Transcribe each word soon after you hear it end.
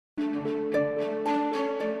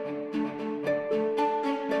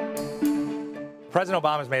President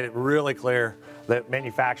Obama's made it really clear that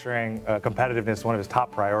manufacturing competitiveness is one of his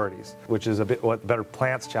top priorities, which is a bit what the Better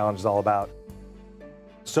Plants Challenge is all about.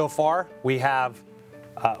 So far, we have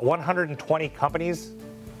 120 companies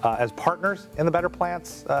as partners in the Better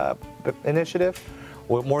Plants initiative.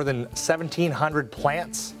 More than 1,700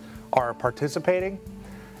 plants are participating.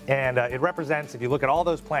 And it represents, if you look at all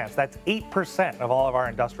those plants, that's 8% of all of our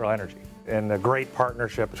industrial energy. And a great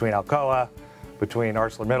partnership between Alcoa, between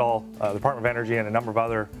ArcelorMittal, the Department of Energy, and a number of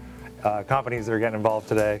other companies that are getting involved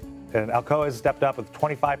today. And Alcoa has stepped up with a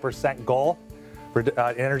 25% goal for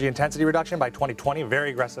energy intensity reduction by 2020, a very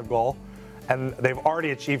aggressive goal. And they've already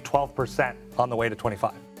achieved 12% on the way to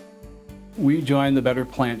 25. We joined the Better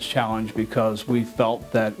Plants Challenge because we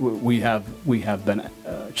felt that we have been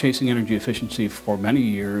chasing energy efficiency for many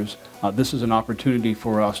years. This is an opportunity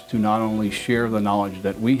for us to not only share the knowledge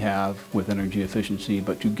that we have with energy efficiency,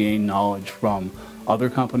 but to gain knowledge from other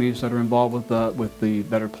companies that are involved with the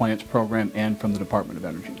Better Plants program and from the Department of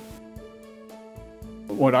Energy.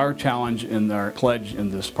 What our challenge and our pledge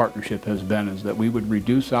in this partnership has been is that we would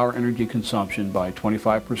reduce our energy consumption by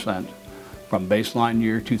 25% from baseline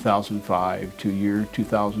year 2005 to year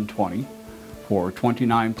 2020 for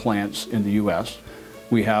 29 plants in the U.S.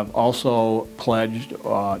 We have also pledged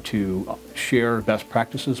to share best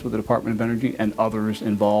practices with the Department of Energy and others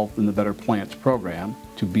involved in the Better Plants program.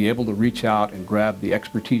 To be able to reach out and grab the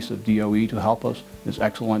expertise of DOE to help us is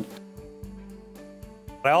excellent.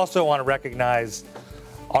 I also want to recognize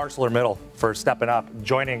ArcelorMittal for stepping up,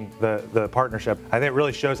 joining the partnership. I think it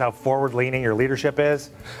really shows how forward-leaning your leadership is,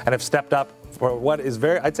 and have stepped up for what is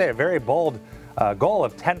I'd say a very bold goal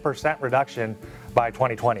of 10% reduction by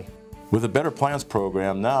 2020. With the Better Plants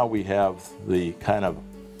program, now we have the kind of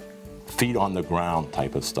feet on the ground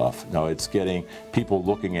type of stuff. Now it's getting people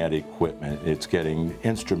looking at equipment, it's getting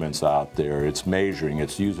instruments out there, it's measuring,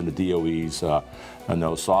 it's using the DOE's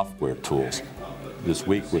software tools. This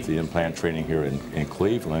week with the implant training here in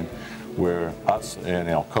Cleveland, where us and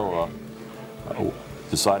Alcoa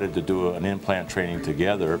decided to do an implant training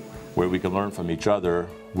together where we can learn from each other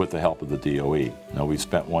with the help of the DOE. Now, we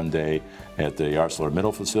spent one day at the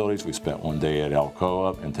ArcelorMittal facilities, we spent one day at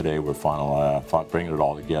Alcoa, and today we're bringing it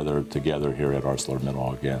all together here at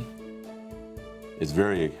ArcelorMittal again. It's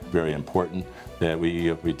very, very important that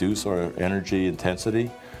we reduce our energy intensity,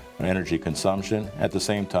 our energy consumption. At the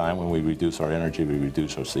same time, when we reduce our energy, we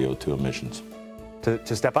reduce our CO2 emissions.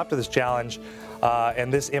 To step up to this challenge,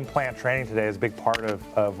 and this implant training today is a big part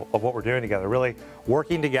of what we're doing together, really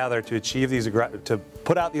working together to achieve to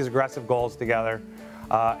put out these aggressive goals together,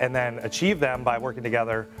 and then achieve them by working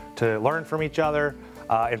together to learn from each other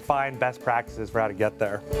and find best practices for how to get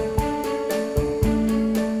there.